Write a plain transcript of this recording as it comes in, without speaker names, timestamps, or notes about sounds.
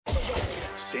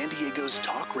San Diego's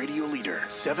talk radio leader,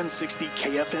 760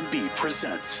 KFMB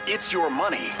presents It's Your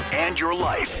Money and Your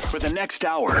Life. For the next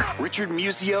hour, Richard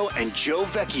Musio and Joe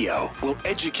Vecchio will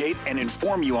educate and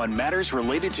inform you on matters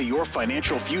related to your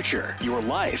financial future, your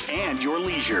life, and your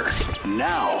leisure.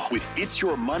 Now, with It's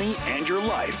Your Money and Your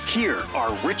Life, here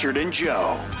are Richard and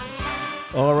Joe.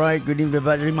 All right, good evening,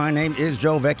 everybody. My name is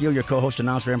Joe Vecchio, your co-host,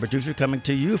 announcer, and producer, coming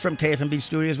to you from KFMB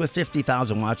Studios with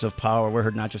 50,000 watts of power. We're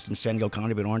heard not just in San Diego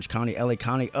County, but Orange County, LA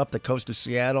County, up the coast of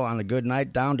Seattle on a good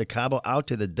night, down to Cabo, out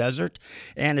to the desert.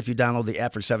 And if you download the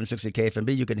app for 760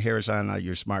 KFMB, you can hear us on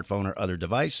your smartphone or other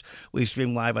device. We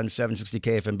stream live on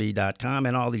 760KFMB.com,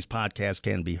 and all these podcasts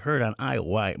can be heard on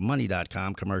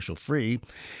IYMoney.com, commercial free.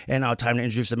 And now time to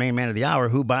introduce the main man of the hour,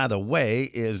 who, by the way,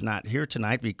 is not here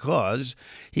tonight because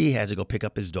he had to go pick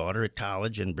up his daughter at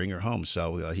college and bring her home.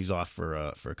 So he's off for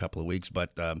a couple of weeks.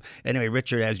 But anyway,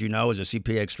 Richard, as you know, is a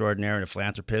CPA extraordinaire and a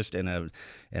philanthropist and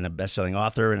a best-selling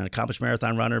author and an accomplished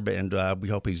marathon runner. And we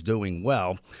hope he's doing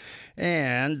well.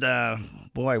 And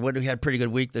boy, we had a pretty good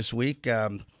week this week.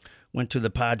 Went to the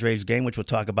Padres game, which we'll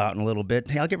talk about in a little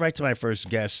bit. Hey, I'll get right to my first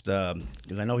guest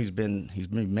because I know he's been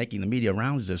making the media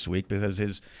rounds this week because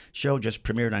his show just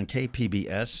premiered on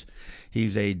KPBS.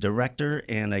 He's a director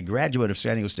and a graduate of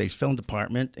San Diego State's film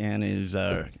department and is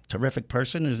a terrific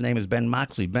person. His name is Ben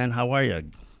Moxley. Ben, how are you?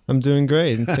 I'm doing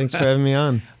great. Thanks for having me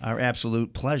on. Our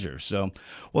absolute pleasure. So,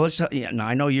 well, let's tell you. Now,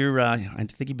 I know you're. I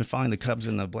think you've been following the Cubs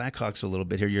and the Blackhawks a little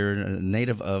bit here. You're a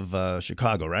native of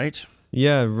Chicago, right?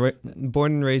 Yeah,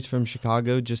 born and raised from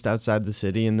Chicago, just outside the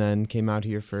city, and then came out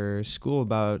here for school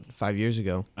about 5 years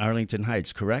ago. Arlington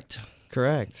Heights, correct?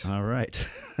 Correct. All right.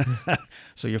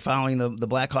 So you're following the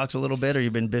Blackhawks a little bit, or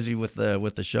you've been busy with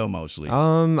the show mostly?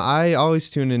 I always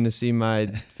tune in to see my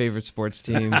favorite sports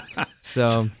team.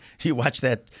 So you watched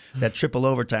that triple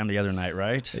overtime the other night,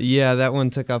 right? Yeah, that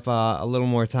one took up a little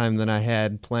more time than I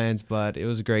had planned, but it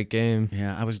was a great game.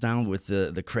 Yeah, I was down with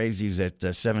the crazies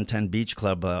at 710 Beach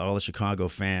Club, all the Chicago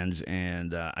fans,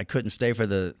 and I couldn't stay for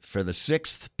the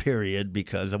sixth period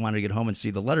because I wanted to get home and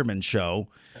see the Letterman show.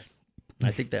 I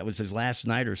think that was his last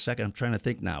night or second. I'm trying to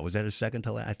think now. Was that his second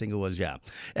to last? I think it was, yeah.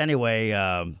 Anyway,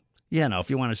 if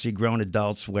you want to see grown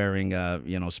adults wearing,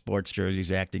 sports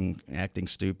jerseys, acting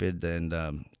stupid, and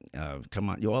come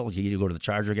on, you either go to the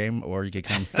Charger game or you could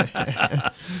come,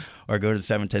 or go to the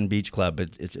 710 Beach Club.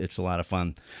 It's a lot of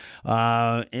fun.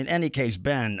 In any case,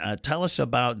 Ben, tell us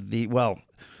about the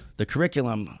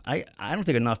curriculum. I don't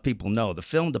think enough people know the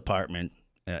film department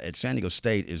at San Diego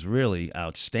State is really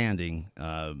outstanding.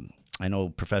 I know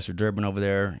Professor Durbin over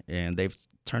there, and they've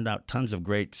turned out tons of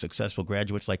great, successful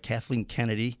graduates like Kathleen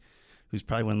Kennedy, who's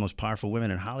probably one of the most powerful women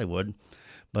in Hollywood.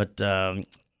 But so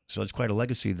it's quite a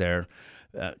legacy there.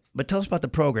 But tell us about the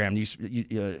program.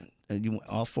 You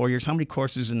all 4 years. How many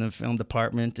courses in the film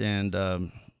department? And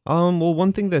well,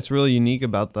 one thing that's really unique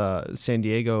about the San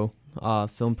Diego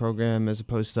film program, as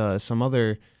opposed to some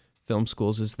other film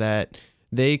schools, is that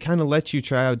they kind of let you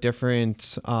try out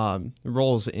different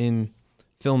roles in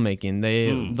filmmaking.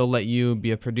 They'll let you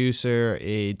be a producer,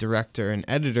 a director, an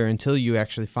editor until you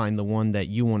actually find the one that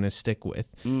you want to stick with.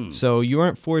 So you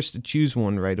aren't forced to choose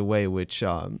one right away, which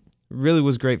really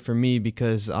was great for me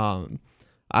because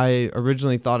I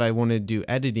originally thought I wanted to do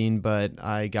editing, but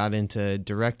I got into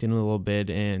directing a little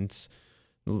bit, and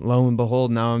lo and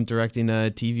behold, now I'm directing a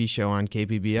TV show on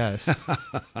KPBS.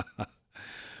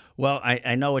 Well,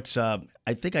 I know it's.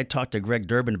 I think I talked to Greg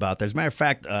Durbin about that. As a matter of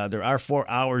fact, there are 4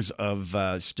 hours of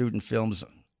student films.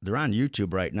 They're on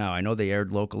YouTube right now. I know they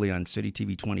aired locally on City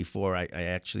TV 24. I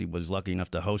actually was lucky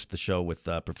enough to host the show with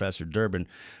Professor Durbin.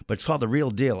 But it's called The Real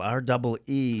Deal,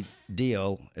 R-E-E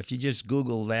Deal. If you just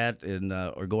Google that and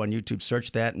or go on YouTube,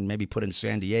 search that, and maybe put in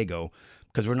San Diego,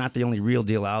 because we're not the only real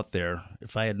deal out there.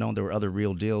 If I had known there were other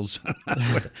real deals,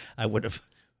 I would have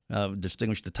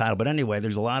distinguished the title. But anyway,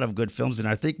 there's a lot of good films, and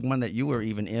I think one that you were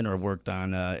even in or worked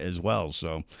on as well.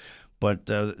 So, but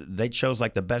they chose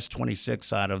like the best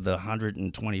 26 out of the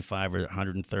 125 or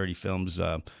 130 films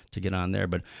to get on there.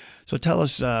 But so tell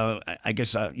us, I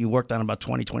guess you worked on about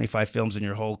 20, 25 films in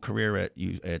your whole career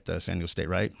at San Diego State,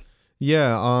 right?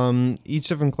 Yeah. Each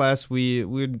different class, we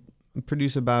would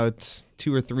produce about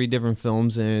 2 or 3 different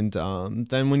films, and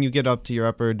then when you get up to your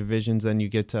upper divisions, then you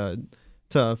get to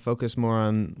focus more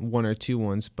on 1 or 2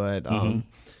 ones. But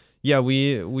yeah,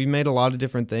 we made a lot of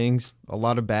different things, a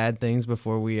lot of bad things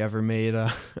before we ever made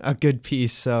a good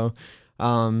piece. So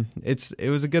it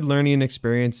was a good learning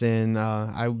experience, and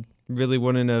I really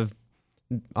wouldn't have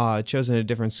chosen a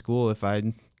different school if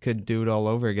I could do it all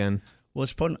over again. Well,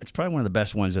 it's probably one of the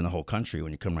best ones in the whole country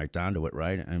when you come right down to it,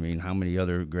 right? I mean, how many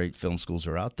other great film schools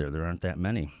are out there? There aren't that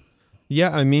many.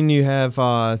 Yeah, I mean, you have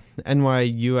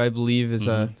NYU, I believe, is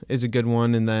a good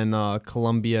one, and then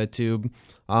Columbia too.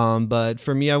 But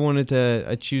for me, I wanted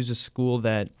to choose a school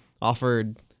that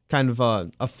offered kind of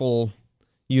a full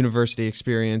university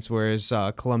experience, whereas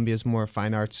Columbia is more a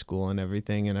fine arts school and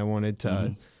everything. And I wanted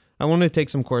to take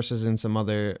some courses in some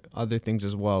other things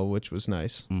as well, which was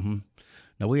nice. Mm-hmm.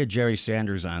 Now, we had Jerry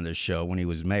Sanders on this show when he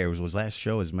was mayor. It was his last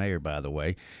show as mayor, by the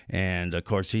way. And, of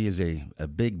course, he is a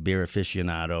big beer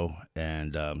aficionado.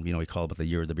 And, he called it the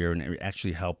Year of the Beer, and it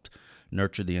actually helped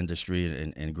nurture the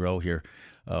industry and grow here.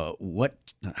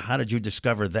 How did you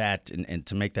discover that and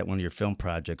to make that one of your film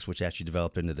projects, which actually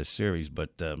developed into the series?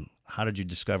 But how did you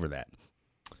discover that?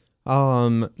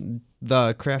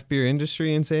 The craft beer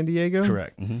industry in San Diego?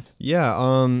 Correct. Mm-hmm. Yeah.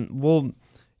 Well,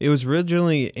 it was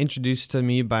originally introduced to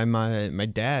me by my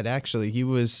dad, actually.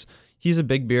 He's a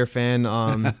big beer fan,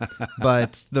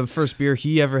 but the first beer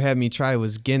he ever had me try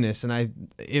was Guinness, and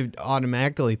it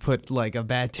automatically put like a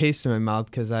bad taste in my mouth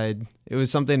because it was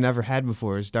something I never had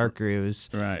before. It was darker. It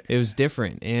was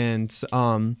different, and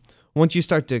once you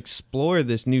start to explore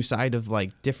this new side of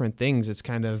like different things, it's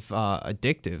kind of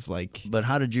addictive. But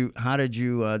how did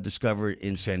you discover it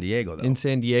in San Diego though? In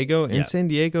San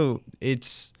Diego,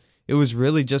 it was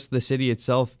really just the city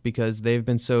itself because they've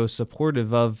been so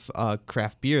supportive of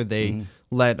craft beer. They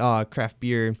let craft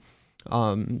beer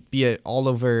be all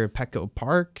over Petco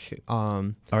Park.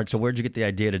 All right, so where'd you get the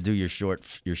idea to do your short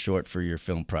for your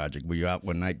film project? Were you out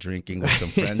one night drinking with some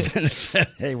friends and said,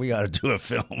 "Hey, we got to do a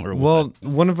film"? Or well,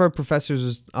 one of our professors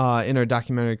was, in our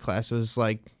documentary class was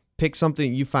like, pick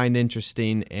something you find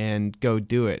interesting and go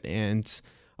do it. And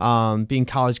being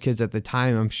college kids at the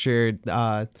time, I'm sure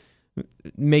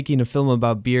making a film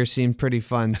about beer seemed pretty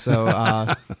fun,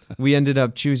 so we ended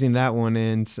up choosing that one.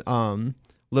 And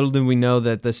little did we know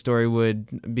that the story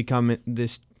would become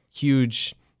this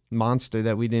huge monster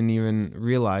that we didn't even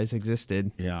realize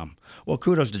existed. Yeah. Well,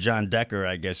 kudos to John Decker.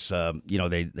 I guess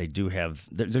they do have.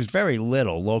 There's very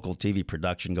little local TV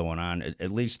production going on,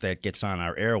 at least that gets on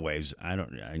our airwaves. I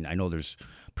know there's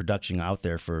production out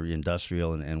there for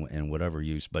industrial and whatever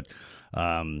use, but.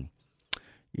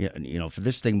 Yeah, for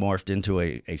this thing morphed into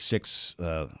a 6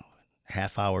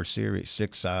 half-hour series,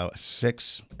 6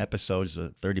 episodes,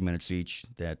 30 minutes each,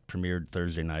 that premiered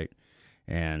Thursday night,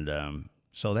 and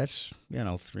so that's 3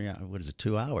 hours. What is it?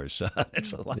 2 hours?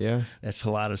 That's a lot. Yeah, that's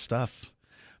a lot of stuff.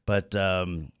 But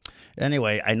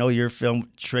anyway, I know your film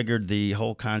triggered the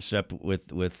whole concept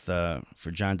with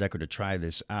for John Decker to try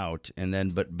this out, and then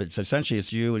but essentially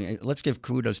it's you. And let's give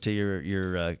kudos to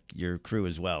your crew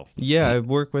as well. Yeah, I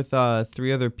work with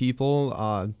 3 other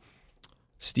people.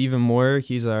 Stephen Moore,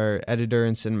 he's our editor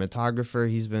and cinematographer.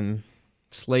 He's been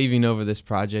slaving over this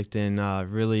project and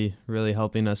really, really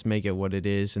helping us make it what it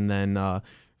is. And then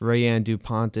Rayanne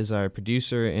DuPont is our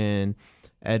producer, and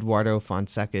Eduardo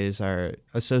Fonseca is our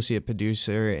associate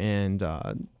producer and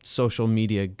social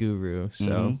media guru.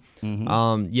 So,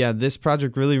 this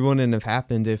project really wouldn't have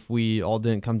happened if we all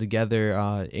didn't come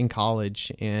together in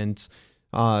college and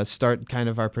start kind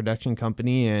of our production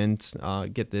company and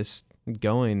get this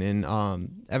going. And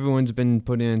everyone's been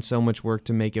putting in so much work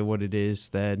to make it what it is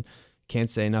that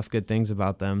can't say enough good things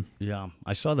about them. Yeah,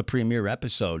 I saw the premiere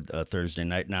episode Thursday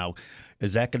night. Now,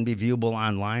 is that going to be viewable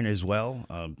online as well?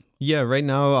 Yeah, right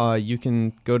now you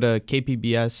can go to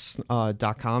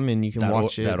kpbs.com and you can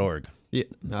watch it. .org. Yeah,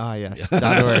 yes,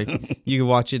 .org. You can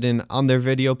watch it on their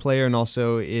video player, and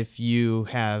also if you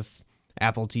have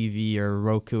Apple TV or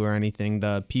Roku or anything,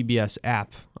 the PBS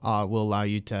app will allow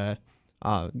you to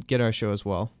get our show as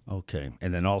well. Okay,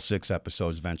 and then all 6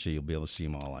 episodes, eventually you'll be able to see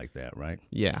them all like that, right?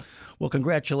 Yeah. Well,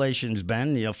 congratulations,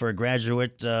 Ben. For a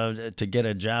graduate to get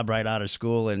a job right out of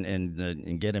school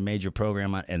and get a major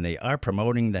program on, and they are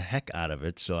promoting the heck out of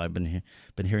it. So I've been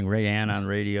hearing Rayanne on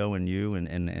radio and you,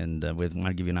 and we want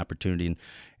to give you an opportunity,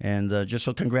 and just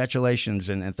so congratulations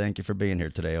and thank you for being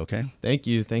here today. Okay. Thank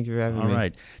you for having me. All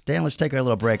right, Dan. Let's take our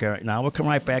little break. All right, now we'll come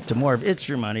right back to more of It's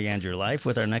Your Money and Your Life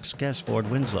with our next guest, Ford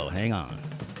Winslow. Hang on.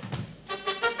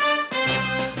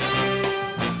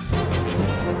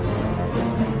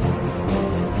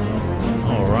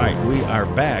 All right, we are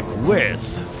back with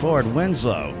Ford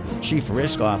Winslow, Chief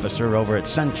Risk Officer over at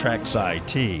Centrex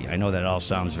IT. I know that all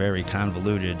sounds very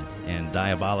convoluted and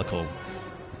diabolical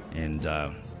and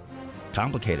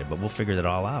complicated, but we'll figure that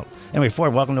all out. Anyway,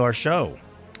 Ford, welcome to our show.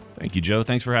 Thank you, Joe.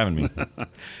 Thanks for having me.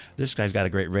 This guy's got a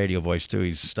great radio voice, too.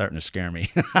 He's starting to scare me.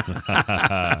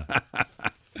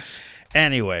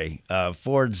 Anyway,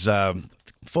 Ford's...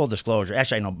 full disclosure,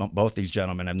 actually, I know both these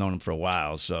gentlemen. I've known them for a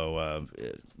while, so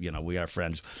we are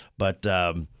friends. But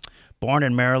born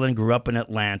in Maryland, grew up in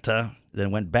Atlanta, then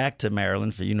went back to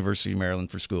Maryland for University of Maryland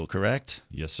for school, correct?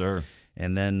 Yes, sir.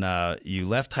 And then you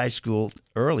left high school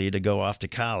early to go off to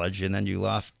college, and then you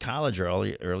left college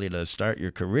early to start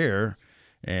your career.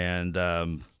 And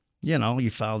you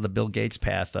followed the Bill Gates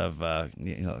path of what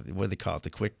do they call it,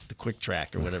 the quick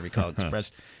track or whatever you call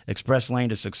it, express lane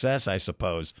to success, I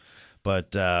suppose.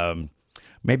 But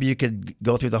maybe you could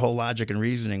go through the whole logic and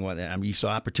reasoning. You saw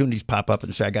opportunities pop up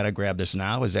and say, "I got to grab this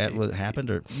now." Is that what happened?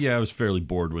 Or Yeah, I was fairly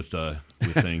bored with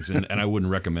things, and I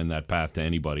wouldn't recommend that path to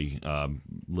anybody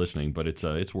listening. But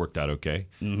it's worked out okay.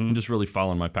 I'm just really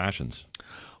following my passions.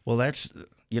 well, that's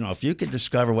if you could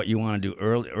discover what you want to do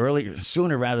early,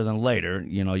 sooner rather than later,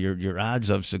 your odds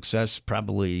of success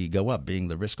probably go up. Being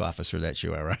the risk officer that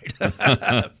you are, right?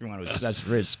 If you want to assess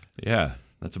risk. Yeah.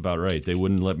 That's about right. They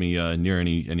wouldn't let me near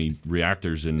any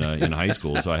reactors in high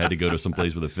school, so I had to go to some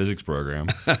place with a physics program.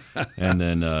 And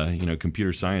then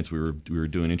computer science. We were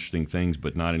doing interesting things,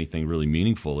 but not anything really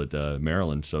meaningful at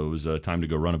Maryland. So it was time to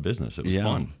go run a business. It was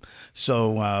fun.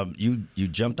 So you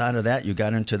jumped out of that. You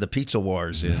got into the pizza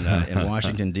wars in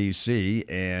Washington D.C.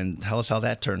 and tell us how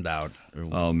that turned out.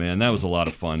 Oh man, that was a lot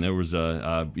of fun. There was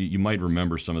you might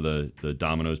remember some of the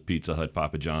Domino's, Pizza Hut,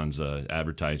 Papa John's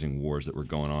advertising wars that were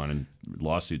going on and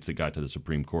lawsuits that got to the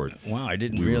Supreme Court. Wow, I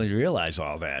didn't really realize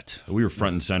all that. We were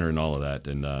front and center in all of that.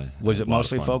 And was it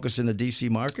mostly focused in the D.C.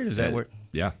 market? Is that where?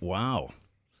 Yeah. Wow.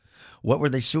 What were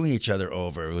they suing each other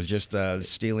over? It was just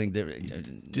stealing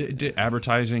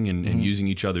advertising and using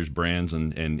each other's brands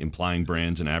and implying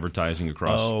brands and advertising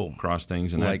across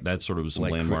things, and that sort of was some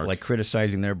landmark. Like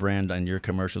criticizing their brand on your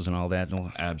commercials and all that.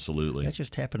 Absolutely. That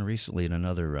just happened recently in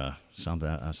another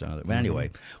something. But anyway,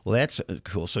 well, that's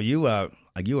cool. So you were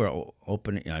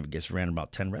opening, I guess, ran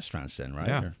about 10 restaurants then,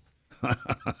 right?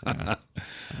 Yeah.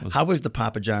 How was the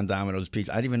Papa John Domino's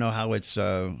pizza? I don't even know how it's.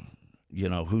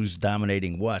 Who's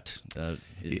dominating what? I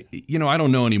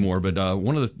don't know anymore, but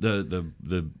one of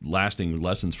the lasting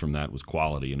lessons from that was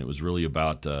quality, and it was really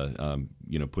about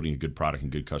putting a good product and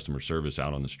good customer service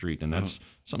out on the street, and that's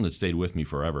something that stayed with me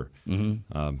forever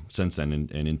since then,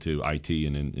 and into IT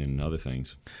and in other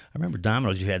things. I remember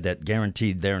Domino's, you had that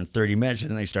guaranteed there in 30 minutes,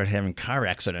 and then they started having car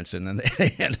accidents, and then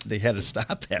they had to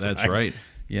stop that. That's right.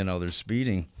 They're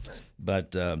speeding,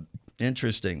 but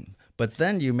interesting. But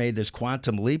then you made this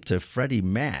quantum leap to Freddie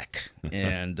Mac,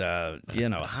 and how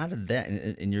did that?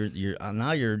 And you're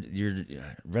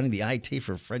running the IT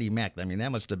for Freddie Mac. I mean,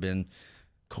 that must have been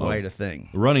quite a thing.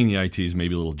 Running the IT is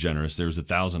maybe a little generous. There was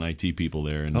 1,000 IT people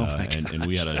there, and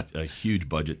we had a huge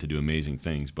budget to do amazing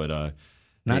things. But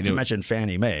not to mention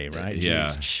Fannie Mae, right? Yeah,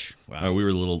 Jeez. Wow. We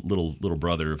were the little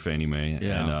brother of Fannie Mae.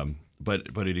 Yeah. And,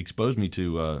 but it exposed me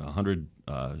to 100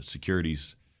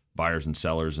 securities buyers and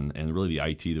sellers, and really the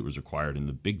IT that was required and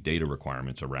the big data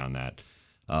requirements around that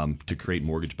to create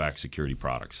mortgage-backed security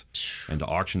products and to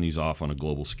auction these off on a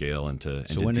global scale and to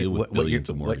deal with billions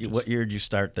of mortgages. What year did you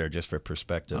start there, just for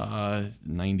perspective?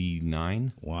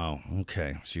 99. Wow.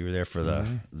 Okay. So you were there for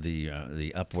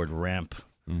the upward ramp.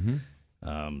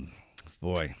 Mm-hmm.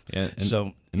 Boy. Yeah,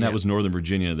 and that was Northern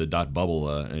Virginia, the dot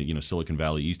bubble, Silicon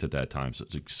Valley East at that time. So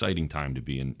it's an exciting time to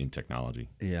be in technology.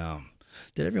 Yeah.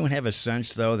 Did everyone have a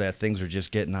sense, though, that things were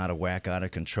just getting out of whack, out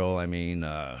of control? I mean,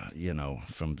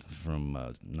 from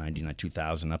 99,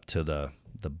 2000 up to the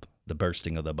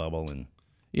bursting of the bubble, and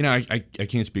I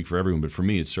can't speak for everyone, but for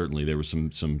me, it's certainly there was some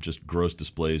just gross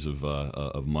displays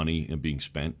of money being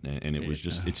spent, and it was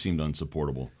just it seemed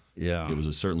unsupportable. Yeah, it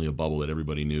was certainly a bubble that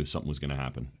everybody knew something was going to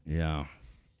happen. Yeah,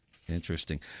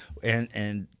 interesting,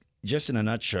 and. Just in a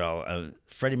nutshell,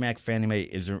 Freddie Mac, Fannie Mae.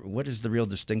 What is the real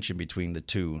distinction between the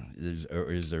two?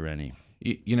 Is there any?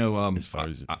 As far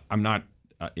as I'm not.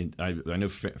 I know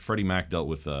Freddie Mac dealt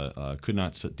with could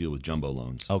not deal with jumbo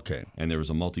loans. Okay. And there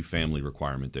was a multifamily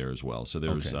requirement there as well. So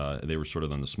there was they were sort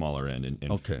of on the smaller end,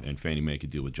 and Fannie Mae could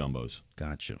deal with jumbos.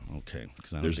 Gotcha. Okay.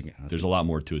 There's a lot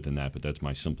more to it than that, but that's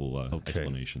my simple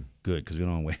explanation. Good, because we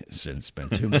don't want to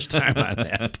spend too much time on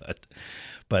that.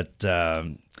 But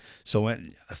so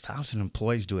when 1,000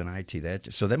 employees doing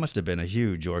IT, so that must have been a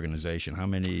huge organization. How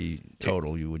many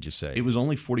total would you say? It was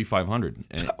only 4,500.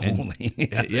 Only?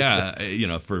 Yeah,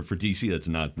 for DC, that's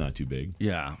not too big.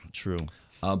 Yeah, true.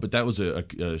 But that was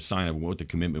a sign of what the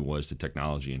commitment was to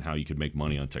technology and how you could make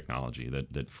money on technology.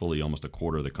 That fully almost a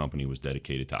quarter of the company was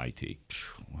dedicated to IT.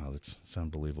 Wow, that's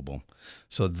unbelievable.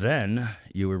 So then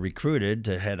you were recruited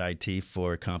to head IT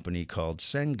for a company called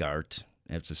Sengart.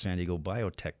 It's a San Diego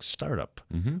biotech startup.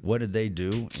 Mm-hmm. What did they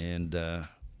do? And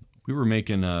we were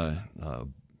making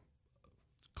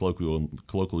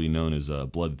colloquially known as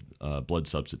blood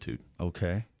substitute.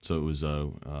 Okay. So it was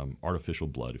artificial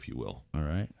blood, if you will. All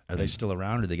right. Are they still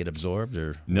around? Did they get absorbed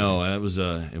or? No, it was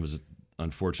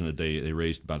unfortunate. They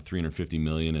raised about $350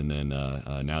 million, and then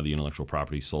now the intellectual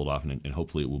property sold off, and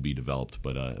hopefully it will be developed,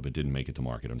 but it didn't make it to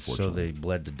market, unfortunately. So they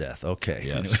bled to death. Okay.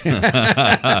 Yes.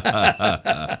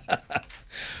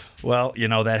 Well,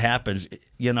 that happens.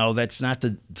 That's not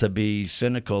to be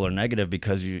cynical or negative,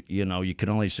 because you can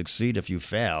only succeed if you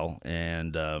fail,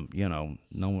 and no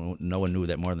one knew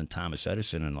that more than Thomas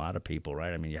Edison and a lot of people,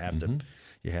 right? I mean,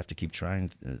 you have to keep trying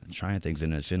things in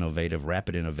this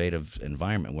rapid innovative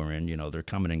environment we're in. They're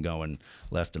coming and going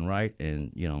left and right,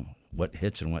 and what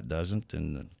hits and what doesn't,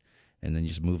 and then you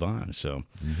just move on. So,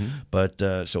 but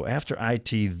so after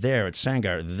IT there at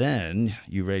Sangart, then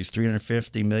you raised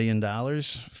 $350 million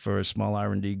for a small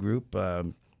R&D group.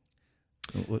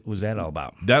 What was that all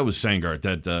about? That was Sangart.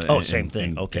 Same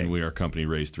thing. Okay. And our company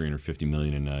raised $350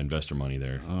 million in investor money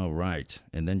there. All right.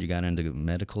 And then you got into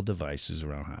medical devices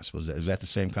around hospitals. Is that the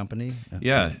same company?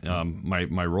 Yeah.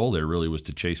 My role there really was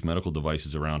to chase medical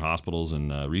devices around hospitals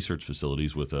and research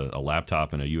facilities with a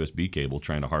laptop and a USB cable,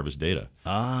 trying to harvest data.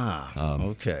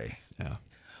 Okay. Yeah.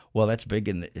 Well, that's big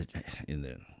in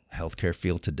the healthcare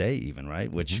field today, even, right?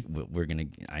 Which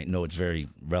I know it's very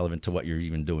relevant to what you're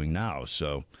even doing now.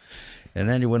 So, and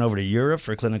then you went over to Europe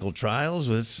for clinical trials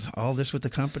with all this with the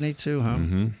company too, huh?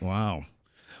 Wow.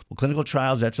 Well, clinical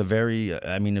trials, that's a very,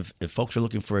 if folks are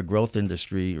looking for a growth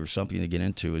industry or something to get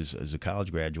into as a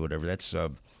college graduate or whatever, it's a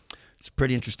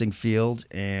pretty interesting field.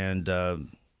 And,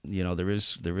 there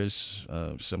is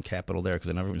some capital there, because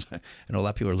I know a lot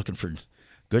of people are looking for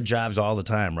good jobs all the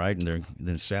time, right? And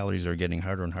the salaries are getting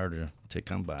harder and harder to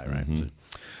come by, right?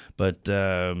 But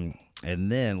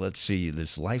and then let's see,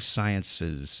 this Life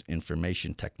Sciences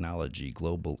Information Technology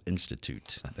Global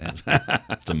Institute.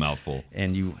 It's a mouthful.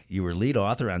 And you were lead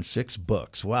author on 6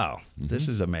 books. Wow, this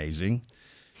is amazing.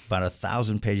 About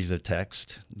 1,000 pages of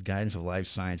text, guidance of life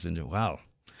science into wow.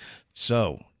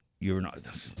 So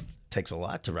takes a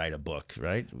lot to write a book,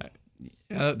 right?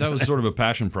 Yeah, that was sort of a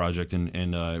passion project, and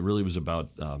it really was about.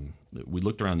 We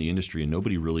looked around the industry, and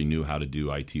nobody really knew how to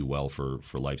do IT well for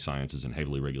life sciences and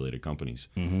heavily regulated companies.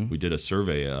 We did a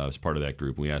survey as part of that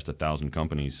group. We asked 1,000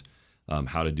 companies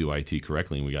how to do IT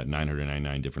correctly, and we got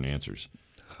 999 different answers.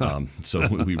 So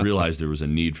we realized there was a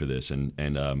need for this, and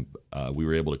we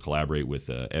were able to collaborate with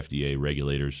FDA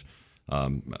regulators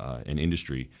and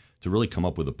industry to really come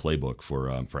up with a playbook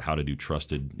for how to do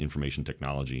trusted information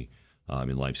technology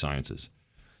in life sciences.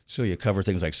 So you cover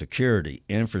things like security,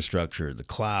 infrastructure, the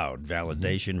cloud,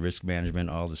 validation, risk management,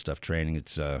 all the stuff, training.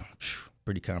 It's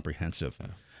pretty comprehensive. Yeah.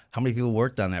 How many people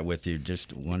worked on that with you?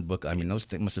 Just one book? Those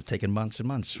things must have taken months and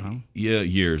months, huh? Yeah,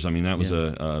 years. That was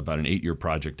about an 8-year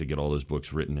project to get all those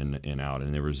books written and out.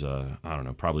 And there was,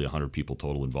 probably 100 people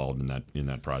total involved in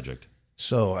that project.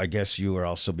 So I guess you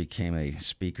also became a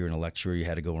speaker and a lecturer. You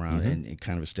had to go around and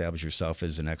kind of establish yourself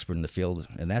as an expert in the field,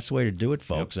 and that's the way to do it,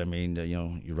 folks. Yep.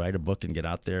 You write a book and get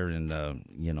out there, and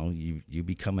you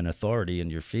become an authority in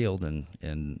your field,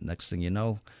 and next thing you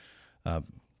know,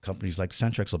 companies like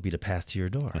Centrex will be the path to your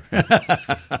door.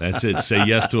 That's it. Say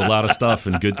yes to a lot of stuff,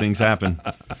 and good things happen.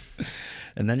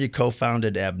 And then you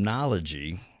co-founded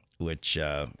Abnology, which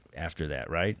after that,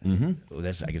 right? Well,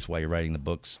 that's, I guess, why you're writing the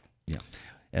books. Yeah.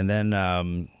 And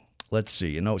then let's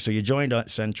see, so you joined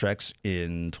Centrex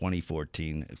in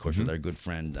 2014, of course, with our good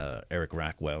friend Eric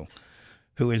Rockwell,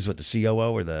 who is the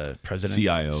COO or the president?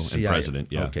 CIO and president,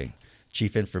 yeah. Okay.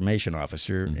 Chief Information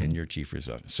Officer and your Chief Risk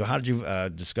Officer. So how did you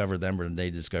discover them, or did they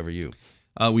discover you?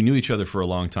 We knew each other for a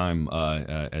long time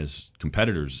as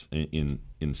competitors in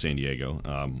San Diego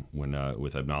when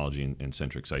with Abnology and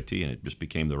Centrex IT, and it just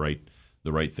became the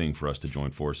right thing for us to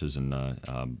join forces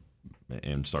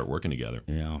and start working together.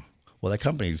 Yeah. Well, that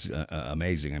company's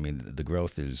amazing. The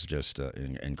growth is just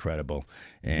incredible.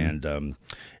 And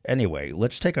anyway,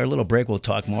 let's take our little break. We'll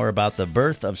talk more about the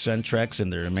birth of Centrex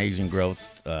and their amazing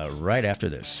growth right after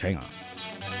this. Hang on.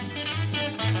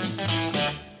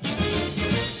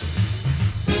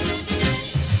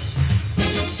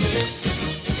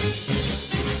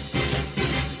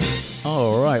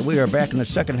 All right, we are back in the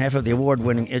second half of the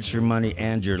award-winning It's Your Money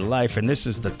and Your Life, and this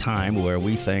is the time where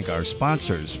we thank our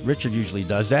sponsors. Richard usually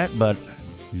does that, but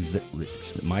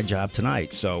it's my job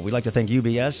tonight. So we'd like to thank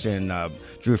UBS and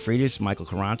Drew Friedis, Michael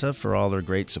Caranta for all their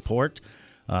great support.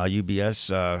 UBS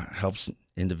helps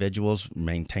individuals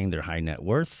maintain their high net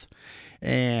worth,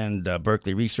 and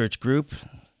Berkeley Research Group,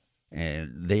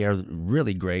 and they are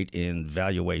really great in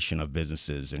valuation of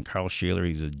businesses. And Carl Sheeler,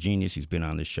 he's a genius. He's been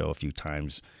on this show a few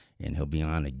times and he'll be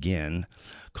on again.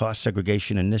 Cost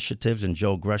segregation initiatives, and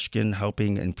Joe Grushkin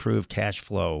helping improve cash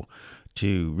flow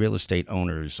to real estate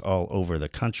owners all over the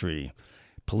country.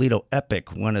 Polito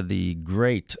Epic, one of the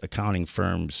great accounting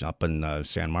firms up in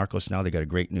San Marcos now. They got a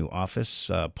great new office.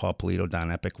 Paul Polito,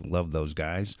 Don Epic, love those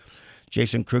guys.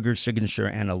 Jason Kruger, Signature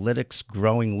Analytics,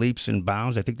 growing leaps and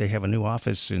bounds. I think they have a new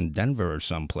office in Denver or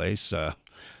someplace.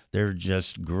 They're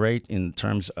just great in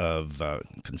terms of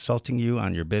consulting you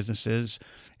on your businesses,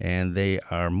 and they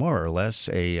are more or less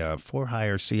a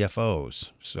for-hire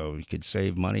CFOs. So you could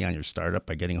save money on your startup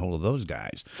by getting a hold of those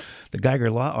guys. The Geiger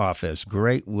Law Office,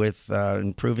 great with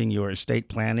improving your estate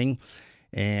planning,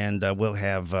 and we'll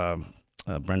have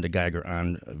Brenda Geiger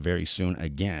on very soon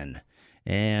again.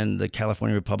 And the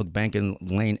California Republic Bank and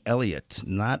Lane Elliott.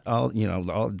 Not all,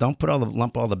 don't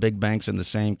lump all the big banks in the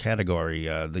same category.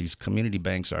 These community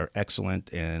banks are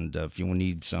excellent, and if you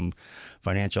need some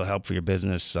financial help for your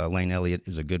business, Lane Elliott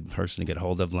is a good person to get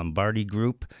hold of. Lombardi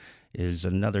Group is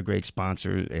another great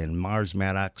sponsor, and Mars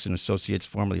Maddox and Associates,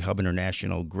 formerly Hub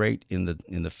International, great in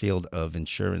the field of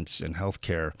insurance and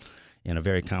healthcare, in a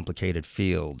very complicated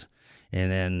field.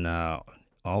 And then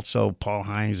also, Paul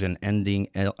Hines and Ending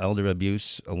Elder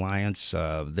Abuse Alliance,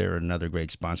 they're another great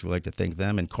sponsor. We'd like to thank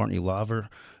them. And Courtney Lawver,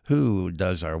 who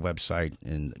does our website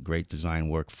and great design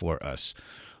work for us.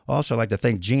 Also, I'd like to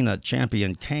thank Gina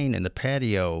Champion Kane and the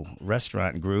Patio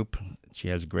Restaurant Group. She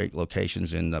has great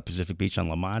locations in Pacific Beach on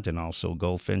Lamont and also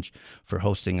Goldfinch for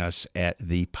hosting us at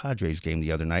the Padres game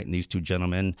the other night. And these two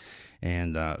gentlemen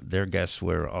and their guests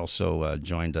were also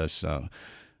joined us.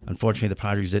 Unfortunately, the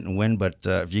Padres didn't win, but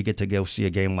if you get to go see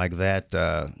a game like that,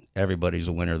 everybody's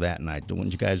a winner that night.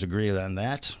 Wouldn't you guys agree on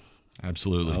that?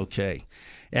 Absolutely. Okay.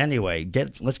 Anyway,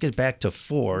 let's get back to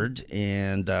Ford.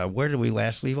 And where did we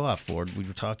last leave off, Ford? We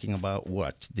were talking about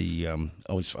what? The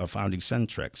founding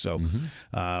Centrex. So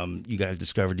you guys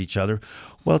discovered each other.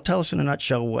 Well, tell us in a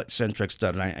nutshell what Centrex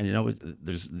does. And I know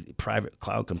there's private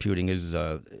cloud computing is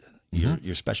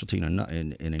your specialty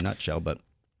in a nutshell, but...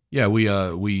 Yeah, we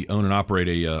own and operate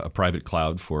a private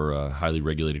cloud for highly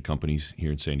regulated companies here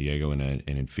in San Diego and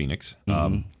in Phoenix,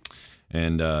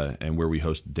 and where we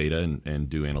host data and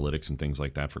do analytics and things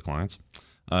like that for clients.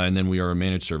 And then we are a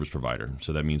managed service provider,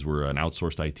 so that means we're an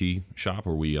outsourced IT shop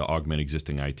where we augment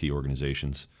existing IT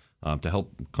organizations to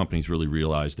help companies really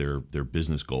realize their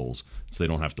business goals, so they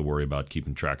don't have to worry about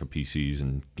keeping track of PCs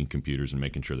and computers and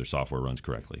making sure their software runs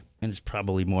correctly. And it's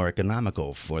probably more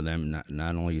economical for them.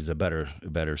 Not only is it a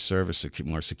better service,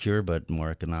 more secure, but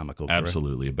more economical. Correct?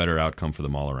 Absolutely, a better outcome for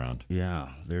them all around. Yeah,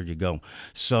 there you go.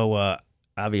 So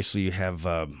obviously you have.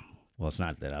 Well, it's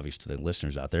not that obvious to the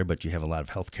listeners out there, but you have a lot of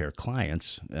healthcare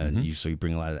clients, so you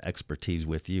bring a lot of expertise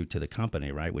with you to the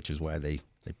company, right? Which is why they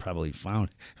probably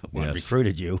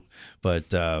recruited you.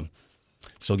 But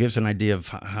so give us an idea of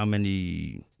how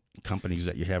many companies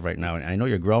that you have right now. And I know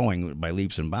you're growing by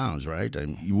leaps and bounds, right?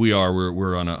 We are.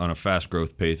 We're on a fast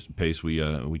growth pace.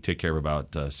 We take care of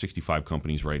about 65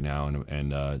 companies right now,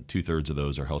 and 2/3 of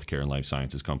those are healthcare and life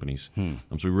sciences companies. So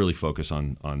we really focus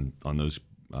on those.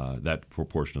 That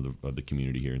proportion of the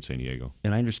community here in San Diego.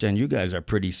 And I understand you guys are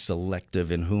pretty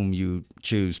selective in whom you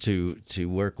choose to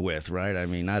work with, right? I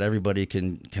mean, not everybody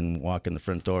can walk in the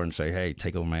front door and say, hey,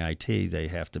 take over my IT. They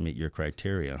have to meet your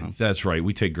criteria, huh? That's right.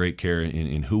 We take great care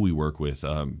in who we work with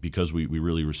because we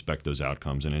really respect those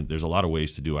outcomes. And there's a lot of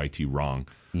ways to do IT wrong.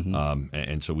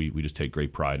 And so we just take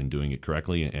great pride in doing it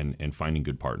correctly and finding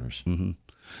good partners.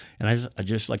 And I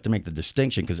just like to make the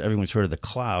distinction because everyone's heard of the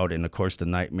cloud, and of course the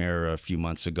nightmare a few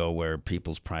months ago where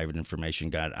people's private information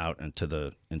got out into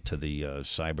the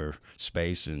cyber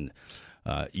space, and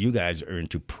you guys are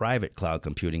into private cloud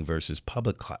computing versus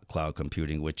public cloud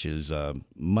computing, which is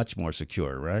much more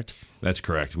secure, right? That's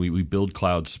correct. We build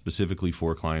clouds specifically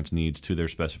for clients' needs to their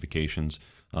specifications,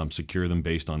 secure them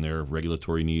based on their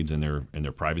regulatory needs and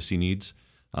their privacy needs.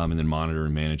 And then monitor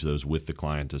and manage those with the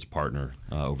client as partner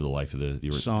over the life of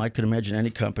the. So I could imagine any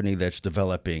company that's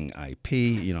developing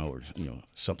IP, or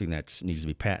something that needs to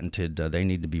be patented, they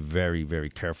need to be very, very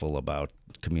careful about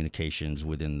communications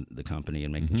within the company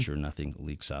and making sure nothing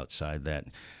leaks outside that.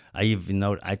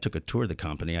 I took a tour of the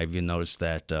company. I even noticed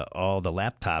that all the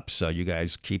laptops, you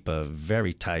guys keep a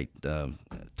very tight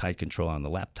control on the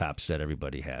laptops that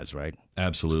everybody has, right?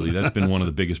 Absolutely. That's been one of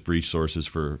the biggest breach sources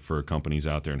for companies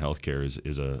out there in healthcare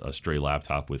is a stray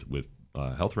laptop with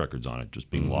health records on it just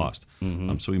being lost.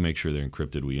 So we make sure they're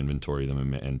encrypted. We inventory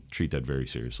them and treat that very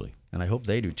seriously. And I hope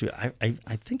they do too.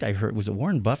 I think I heard, was it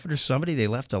Warren Buffett or somebody? They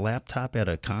left a laptop at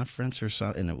a conference or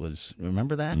something, and it was,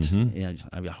 remember that? Mm-hmm. Yeah,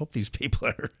 I hope these people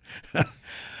are,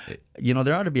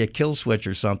 there ought to be a kill switch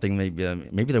or something.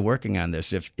 Maybe they're working on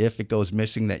this. If it goes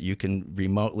missing, that you can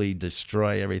remotely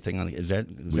destroy everything.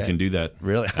 We can do that.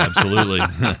 Really? Absolutely.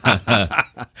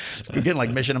 We're getting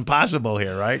like Mission Impossible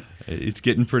here, right? It's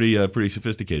getting pretty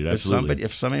sophisticated. Absolutely.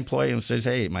 If some employee says,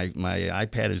 "Hey, my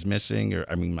iPad is missing," or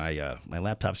my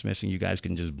laptop's missing, you guys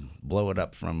can just blow it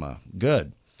up from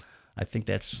good. I think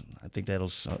that'll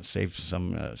save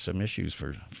some issues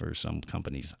for some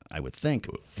companies, I would think.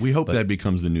 We hope that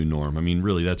becomes the new norm. I mean,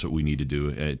 really, that's what we need to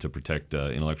do to protect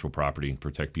intellectual property and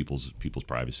protect people's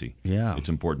privacy. Yeah, it's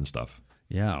important stuff.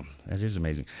 Yeah, that is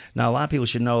amazing. Now, a lot of people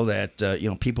should know that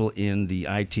people in the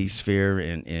IT sphere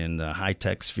and in the high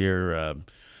tech sphere,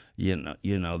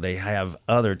 they have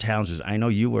other talents. I know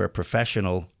you were a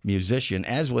professional musician,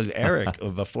 as was Eric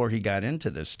before he got into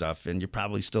this stuff, and you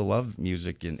probably still love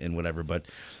music and whatever. But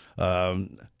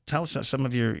tell us some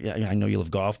of your. I know you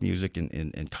love golf music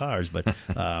and cars, but.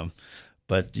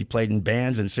 But you played in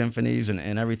bands and symphonies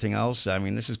and everything else. I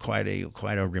mean, this is quite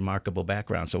a remarkable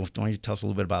background. So why don't you tell us a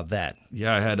little bit about that?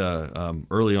 Yeah, I had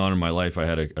early on in my life, I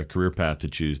had a career path to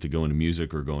choose to go into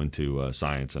music or go into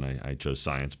science, and I chose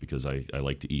science because I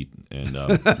like to eat and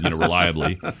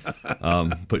reliably.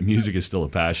 But music is still a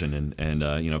passion,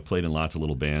 and played in lots of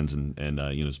little bands and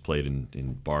played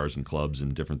in bars and clubs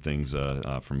and different things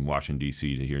from Washington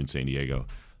D.C. to here in San Diego.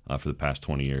 For the past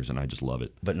 20 years, and I just love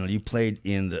it. But no, you played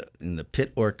in the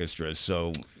pit orchestra.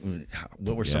 So,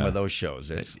 what were some of those shows?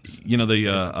 That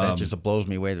just blows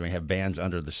me away that we have bands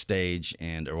under the stage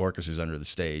or orchestras under the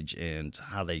stage, and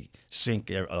how they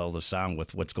sync all the sound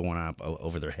with what's going on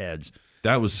over their heads.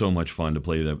 That was so much fun to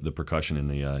play the percussion in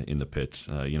the pits.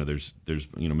 There's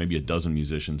maybe a dozen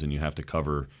musicians, and you have to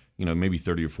cover maybe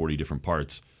 30 or 40 different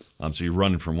parts. So you're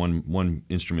running from one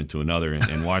instrument to another and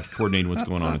coordinating what's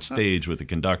going on stage with the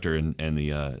conductor and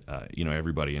the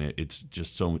everybody, and it's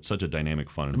just such a dynamic,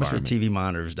 fun environment. There must be TV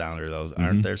monitors down there, though,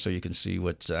 aren't there? So you can see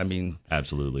what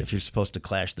Absolutely. If you're supposed to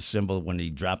clash the cymbal when he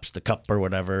drops the cup or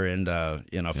whatever, and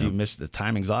if you miss the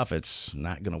timing's off, it's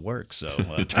not going to work. So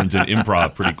it turns into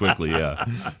improv pretty quickly. Yeah.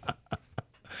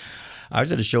 I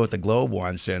was at a show at the Globe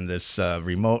once, and this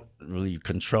remote, really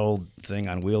controlled thing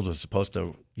on wheels was supposed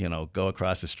to, go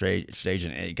across the stage,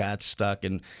 and it got stuck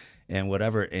and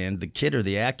whatever. And the kid or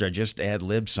the actor just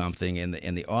ad-libbed something, and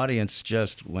the audience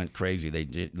just went crazy. They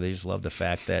just love the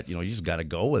fact that you just got to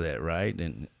go with it, right?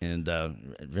 And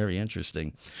very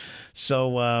interesting.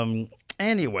 So.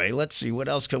 Anyway, let's see. What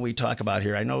else can we talk about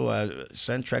here? I know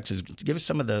Centrex give us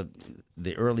some of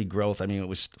the early growth. I mean, it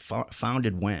was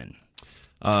founded when?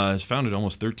 It's founded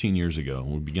almost 13 years ago.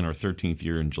 We begin our 13th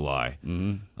year in July,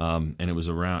 and it was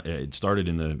around. It started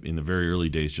in the very early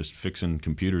days, just fixing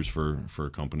computers for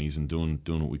companies and doing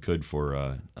what we could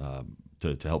for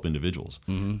to help individuals.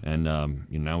 And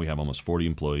now we have almost 40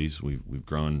 employees. We've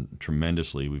grown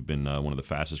tremendously. We've been one of the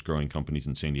fastest growing companies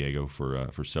in San Diego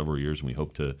for several years, and we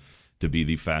hope to be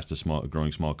the fastest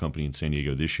growing small company in San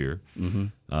Diego this year.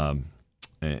 And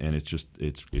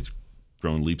it's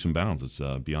grown leaps and bounds. It's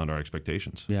beyond our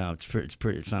expectations. Yeah,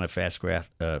 it's on a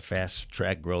fast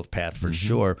track growth path for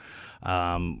sure.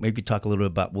 Maybe talk a little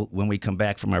bit about when we come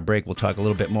back from our break. We'll talk a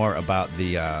little bit more about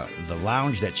the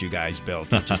lounge that you guys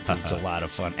built, which is a lot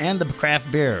of fun, and the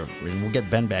craft beer. And we'll get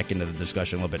Ben back into the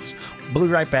discussion a little bit. We'll be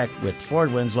right back with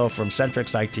Ford Winslow from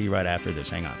Centrex IT right after this.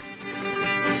 Hang on.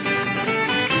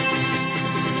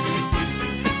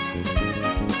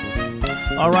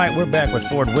 All right, we're back with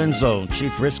Ford Winslow,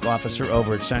 Chief Risk Officer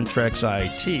over at Centrex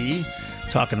IT,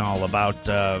 talking all about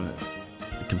the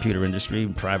computer industry,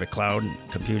 private cloud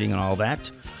computing and all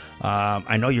that.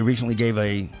 I know you recently gave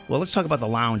let's talk about the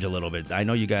lounge a little bit. I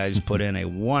know you guys put in a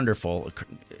wonderful,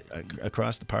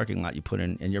 across the parking lot you put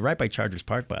in, and you're right by Chargers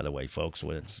Park, by the way, folks,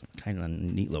 so it's kind of a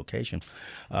neat location.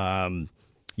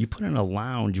 You put in a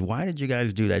lounge. Why did you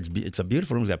guys do that? It's a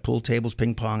beautiful room. It's got pool tables,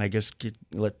 ping pong. I guess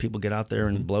let people get out there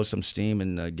and blow some steam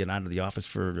and get out of the office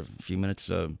for a few minutes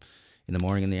in the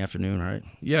morning and the afternoon, right?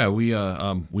 Yeah, we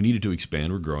needed to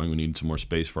expand. We're growing. We needed some more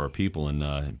space for our people,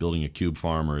 and building a cube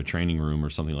farm or a training room or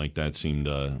something like that seemed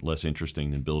less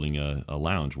interesting than building a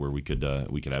lounge where we could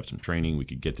have some training. We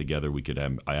could get together. We could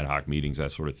have ad hoc meetings,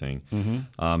 that sort of thing,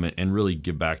 and really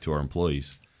give back to our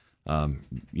employees.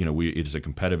 It is a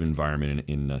competitive environment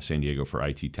in San Diego for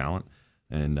IT talent,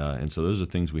 and so those are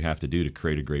things we have to do to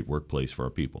create a great workplace for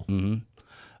our people.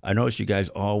 I noticed you guys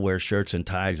all wear shirts and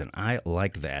ties, and I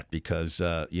like that because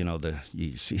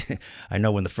you see, I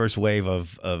know when the first wave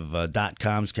of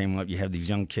 .coms came up, you have these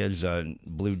young kids,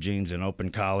 blue jeans and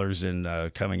open collars,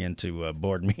 and coming into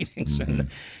board meetings, and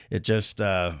it just,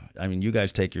 you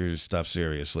guys take your stuff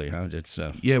seriously, huh? It's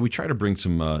yeah, we try to bring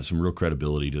some real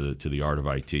credibility to the art of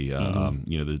IT.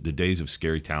 The days of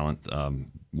scary talent.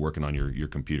 Working on your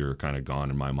computer are kind of gone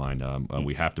in my mind.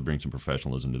 We have to bring some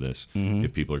professionalism to this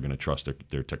if people are going to trust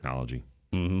their technology.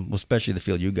 Well, especially the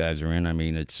field you guys are in. I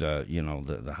mean, it's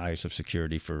the highest of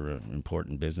security for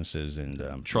important businesses,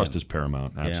 and trust is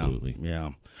paramount. Absolutely. Yeah.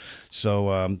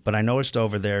 So, but I noticed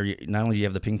over there, not only do you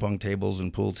have the ping pong tables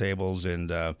and pool tables and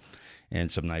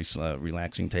some nice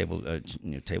relaxing tables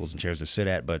and chairs to sit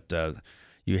at, but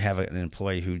you have an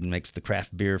employee who makes the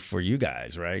craft beer for you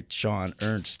guys, right? Sean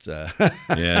Ernst.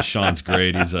 Yeah, Sean's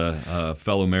great. He's a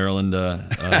fellow Maryland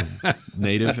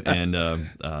native,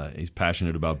 and he's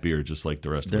passionate about beer, just like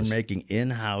the rest of us. They're making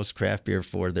in-house craft beer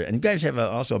for their, and you guys have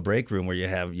also a break room where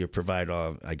you provide,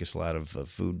 I guess, a lot of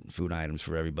food items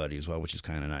for everybody as well, which is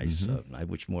kind of nice. I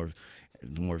wish more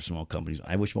small companies.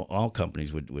 I wish all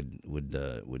companies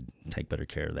would take better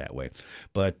care that way.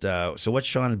 But so what's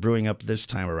Sean brewing up this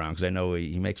time around? Because I know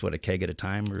he makes a keg at a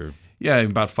time, or yeah,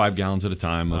 about 5 gallons at a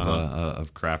time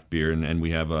of craft beer, and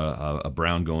we have a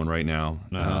brown going right now.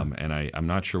 And I'm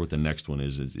not sure what the next one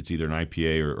is. It's either an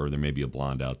IPA or there may be a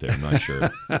blonde out there. I'm not sure.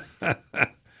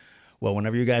 Well,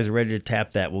 whenever you guys are ready to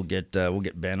tap that, we'll get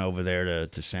Ben over there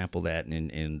to sample that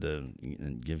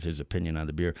and give his opinion on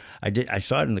the beer. I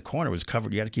saw it in the corner. It was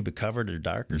covered. You got to keep it covered or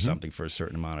dark or something for a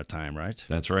certain amount of time, right?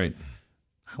 That's right.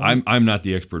 I'm not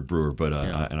the expert brewer, but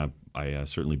I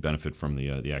certainly benefit from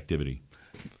the activity.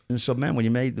 And so, man, when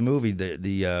you made the movie,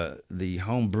 the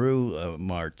home brew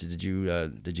mart, did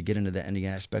you get into any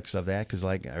aspects of that? Because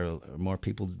are more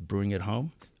people brewing at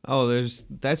home? Oh,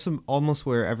 that's almost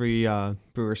where every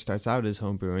brewer starts out, is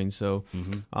home brewing. So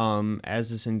as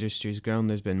this industry's grown,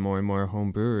 there's been more and more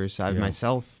home brewers. I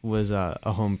myself was a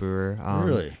home brewer.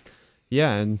 Really?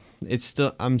 Yeah, and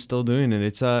I'm still doing it.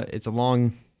 It's a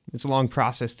long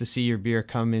process to see your beer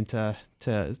come into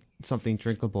something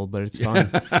drinkable, but it's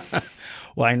fun.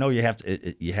 Well, I know you have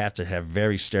to have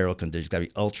very sterile conditions. It's got to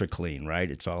be ultra clean,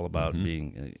 right? It's all about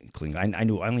being clean. I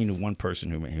only knew one person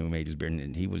who made his beer,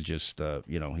 and he was just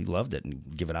he loved it and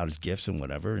give it out as gifts and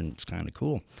whatever, and it's kind of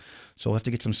cool. So we'll have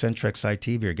to get some Centrex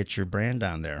IT beer. Get your brand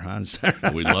on there, huh?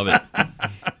 We'd love it.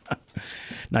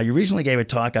 Now, you recently gave a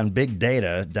talk on big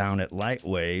data down at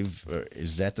Lightwave.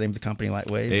 Is that the name of the company,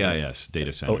 Lightwave? AIS,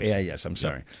 Data Centers. Oh, AIS, I'm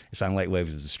sorry. Yep. It's on Lightwave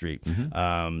as the street.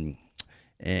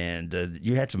 And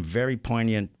you had some very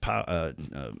poignant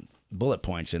bullet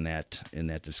points in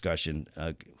that discussion.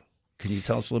 Can you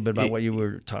tell us a little bit about what you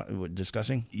were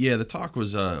discussing? Yeah, the talk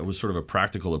was sort of a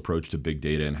practical approach to big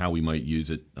data and how we might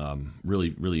use it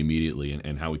really, really immediately,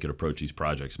 and how we could approach these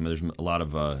projects. I mean, there's a lot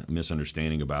of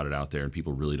misunderstanding about it out there, and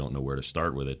people really don't know where to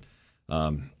start with it.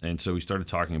 And so we started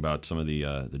talking about some of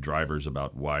the drivers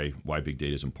about why big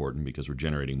data is important, because we're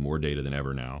generating more data than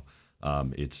ever now.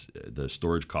 It's the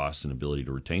storage costs and ability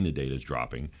to retain the data is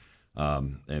dropping.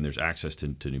 And there's access to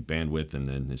new bandwidth, and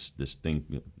then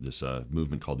this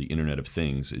movement called the Internet of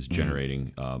Things is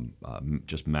generating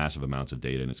just massive amounts of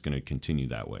data, and it's going to continue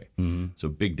that way. So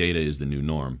big data is the new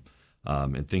norm,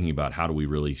 and thinking about how do we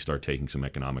really start taking some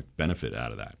economic benefit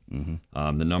out of that.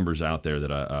 The numbers out there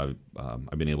that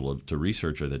I've been able to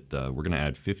research are that we're going to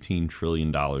add $15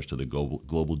 trillion to the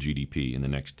global GDP in the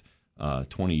next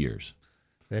 20 years.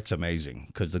 That's amazing,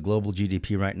 because the global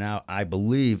GDP right now, I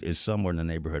believe, is somewhere in the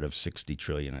neighborhood of 60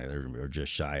 trillion, or just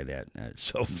shy of that.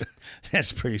 So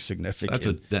that's pretty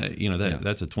significant.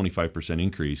 That's a 25%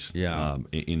 increase.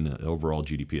 In the overall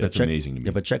GDP. That's amazing to me.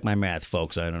 Yeah, but check my math,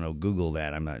 folks. I don't know. Google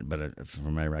that. I'm not, but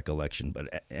from my recollection,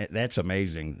 but that's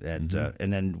amazing. That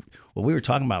and then we were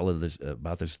talking about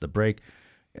the break.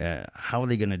 How are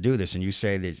they going to do this? And you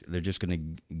say that they're just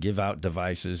going to give out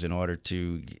devices in order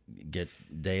to get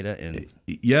data. And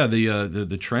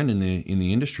the trend in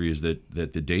the industry is that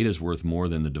the data is worth more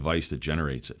than the device that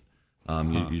generates it.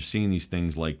 You're seeing these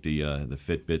things like the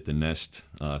Fitbit, the Nest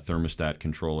thermostat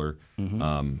controller,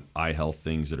 iHealth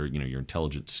things that are your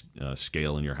intelligence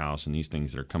scale in your house, and these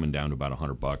things that are coming down to about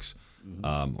 $100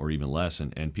 or even less.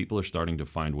 And people are starting to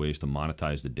find ways to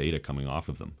monetize the data coming off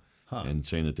of them. And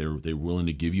saying that they're willing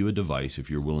to give you a device if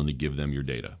you're willing to give them your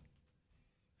data,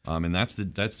 and that's the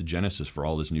genesis for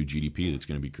all this new GDP that's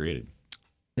going to be created.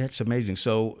 That's amazing.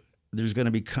 So there's going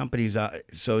to be companies out.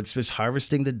 So it's just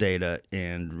harvesting the data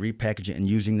and repackaging and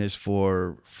using this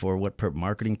for what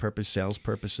marketing purpose, sales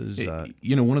purposes.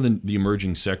 One of the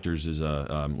emerging sectors is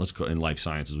let's call in life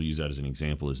sciences. We use that as an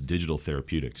example is digital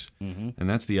therapeutics, and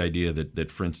that's the idea that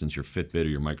for instance your Fitbit or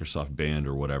your Microsoft Band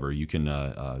or whatever, you can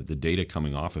the data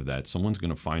coming off of that, someone's going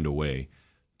to find a way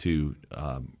to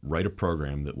write a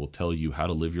program that will tell you how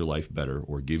to live your life better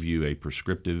or give you a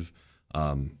prescriptive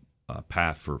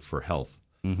path for health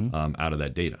out of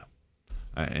that data.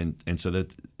 And so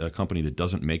that a company that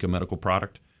doesn't make a medical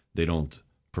product, they don't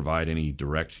provide any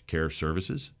direct care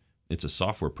services. It's a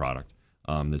software product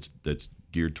that's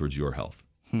geared towards your health.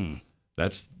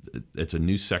 It's a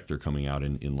new sector coming out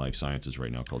in life sciences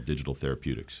right now called digital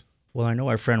therapeutics. Well, I know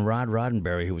our friend Rod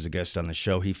Roddenberry, who was a guest on the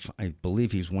show. I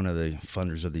believe he's one of the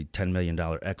funders of the $10 million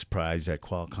X Prize that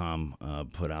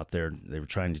Qualcomm put out there. They were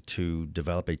trying to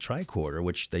develop a tricorder,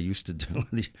 which they used to do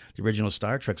in the original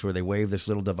Star Treks, where they wave this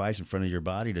little device in front of your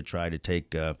body to try to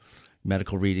take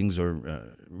medical readings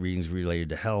or readings related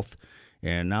to health.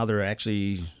 And now they're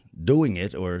actually doing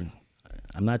it, or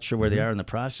I'm not sure where they are in the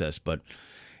process, but...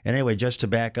 And anyway, just to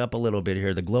back up a little bit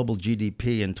here, the global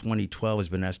GDP in 2012 has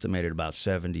been estimated about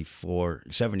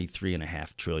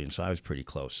 $73.5 trillion. So I was pretty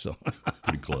close. So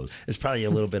pretty close. It's probably a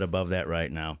little bit above that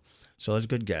right now. So that's a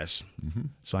good guess.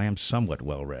 So I am somewhat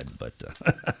well read, but.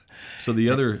 So the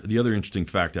other interesting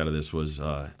fact out of this was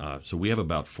so we have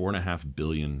about 4.5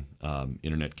 billion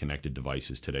internet connected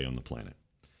devices today on the planet.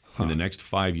 In the next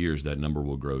 5 years, that number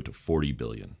will grow to 40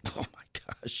 billion. Oh my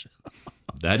gosh.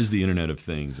 That is the Internet of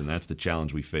Things, and that's the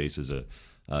challenge we face as a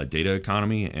data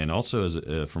economy and also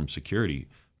as from security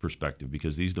perspective,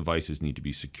 because these devices need to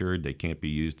be secured. They can't be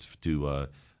used to,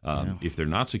 if they're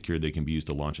not secured, they can be used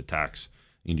to launch attacks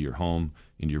into your home,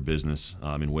 into your business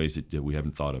in ways that we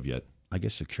haven't thought of yet. I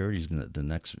guess security is the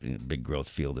next big growth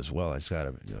field as well. It's got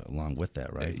to along with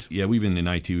that, right? Yeah, we've been in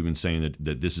IT. We've been saying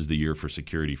that this is the year for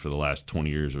security for the last 20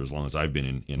 years, or as long as I've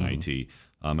been in IT.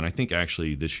 And I think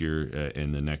actually this year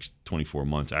in the next 24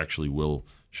 months actually will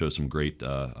show some great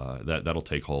that'll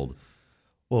take hold.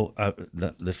 Well,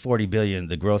 the 40 billion,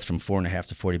 the growth from 4.5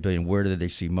 to 40 billion. Where do they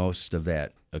see most of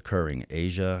that occurring?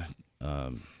 Asia,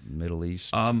 Middle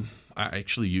East.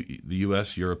 Actually, the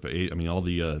U.S., Europe. I mean, all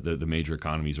the major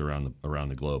economies around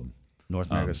the globe. North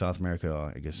America, South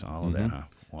America. I guess all of that. Huh?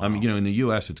 Wow. In the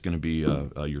U.S., it's going to be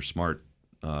your smart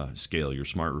scale, your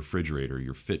smart refrigerator,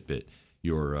 your Fitbit,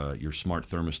 your smart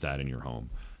thermostat in your home.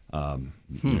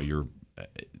 Your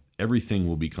everything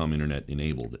will become internet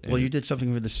enabled. Well, you did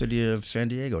something with the city of San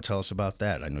Diego. Tell us about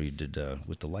that. I know you did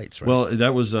with the lights, right? Well,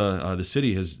 that was the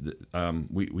city has.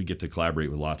 We get to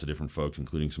collaborate with lots of different folks,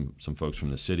 including some folks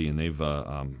from the city, and they've.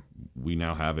 We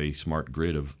now have a smart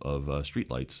grid of street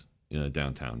lights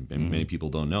downtown. And many people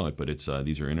don't know it, but it's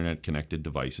these are internet connected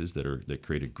devices that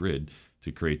create a grid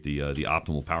to create the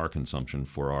optimal power consumption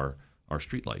for our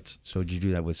streetlights. So did you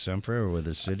do that with Sempra or with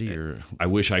the city? Or I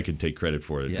wish I could take credit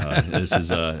for it. Yeah. This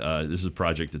is a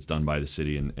project that's done by the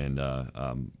city and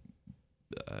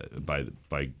by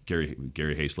Gary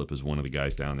Hayslip is one of the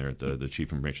guys down there at the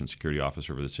Chief Information Security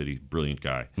Officer for the city. Brilliant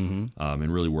guy,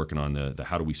 and really working on the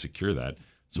how do we secure that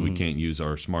so we can't use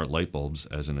our smart light bulbs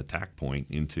as an attack point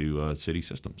into city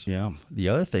systems. Yeah. The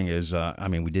other thing is,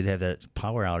 we did have that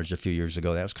power outage a few years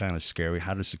ago. That was kind of scary.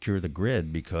 How to secure the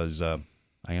grid because.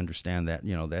 I understand that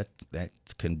that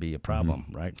can be a problem,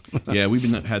 right? Yeah, we've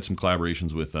had some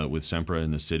collaborations with Sempra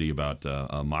and the city about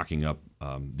mocking up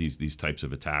these types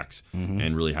of attacks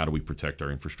and really how do we protect our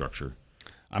infrastructure.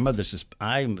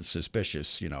 I'm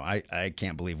suspicious. I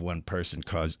can't believe one person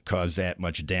caused that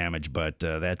much damage, but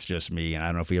that's just me. And I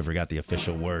don't know if we ever got the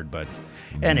official word, but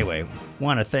anyway,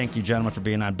 want to thank you, gentlemen, for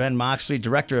being on. Ben Moxley,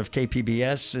 director of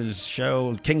KPBS's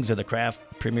show Kings of the Craft,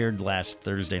 premiered last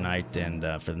Thursday night, and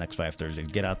for the next 5 Thursdays,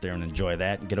 get out there and enjoy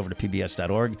that. And get over to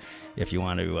pbs.org if you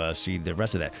want to see the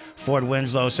rest of that. Ford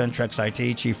Winslow, Centrex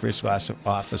IT, Chief Risk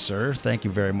Officer, thank you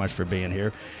very much for being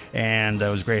here. And it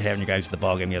was great having you guys at the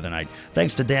ballgame the other night.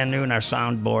 Thanks to Dan Noon, our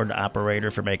soundboard operator,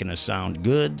 for making us sound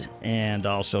good. And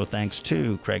also thanks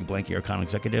to Craig Blanky, our account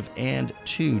executive, and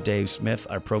to Dave Smith,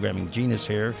 our programming genius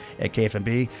here at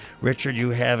KFMB. Richard, you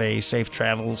have a safe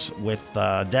travels with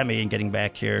Demi and getting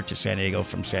back here to San Diego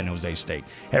from San Jose State.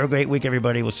 Have a great week,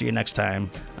 everybody. We'll see you next time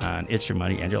on It's Your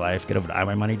Money and Your Life. Get over to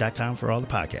imymoney.com for all the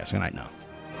podcasts. Good night now.